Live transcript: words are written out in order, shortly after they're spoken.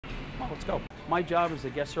Come on, let's go. My job as a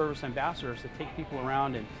guest service ambassador is to take people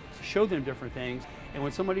around and show them different things. And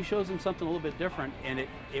when somebody shows them something a little bit different and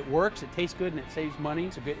it works, it tastes good, and it saves money,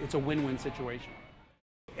 it's a win-win situation.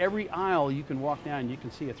 Every aisle you can walk down, you can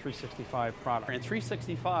see a 365 product. And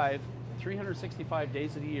 365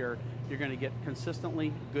 days of the year, you're going to get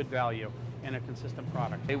consistently good value and a consistent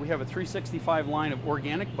product. We have a 365 line of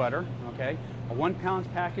organic butter, okay? A 1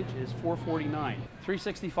 pound package is $4.49.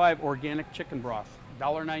 365 organic chicken broth,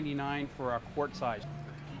 $1.99 for a quart size.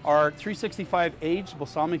 Our 365 aged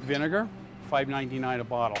balsamic vinegar, $5.99 a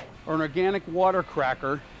bottle. Or an organic water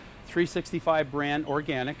cracker, 365 brand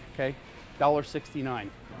organic, okay, $1.69.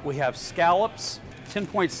 We have scallops,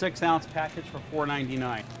 10.6 ounce package for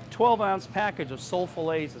 $4.99. 12 ounce package of sole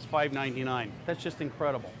fillets is $5.99. That's just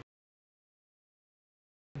incredible.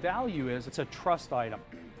 Value is, it's a trust item.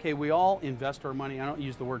 Okay, we all invest our money. I don't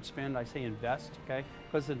use the word spend, I say invest, okay,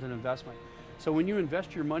 because it's an investment. So when you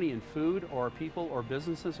invest your money in food or people or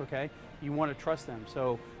businesses, okay, you want to trust them.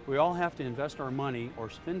 So we all have to invest our money or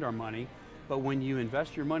spend our money, but when you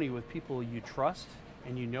invest your money with people you trust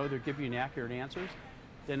and you know they're giving you accurate answers,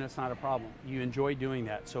 then it's not a problem. You enjoy doing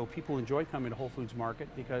that. So people enjoy coming to Whole Foods Market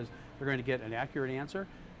because they're going to get an accurate answer,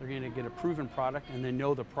 they're going to get a proven product, and they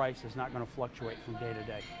know the price is not going to fluctuate from day to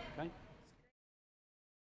day, okay?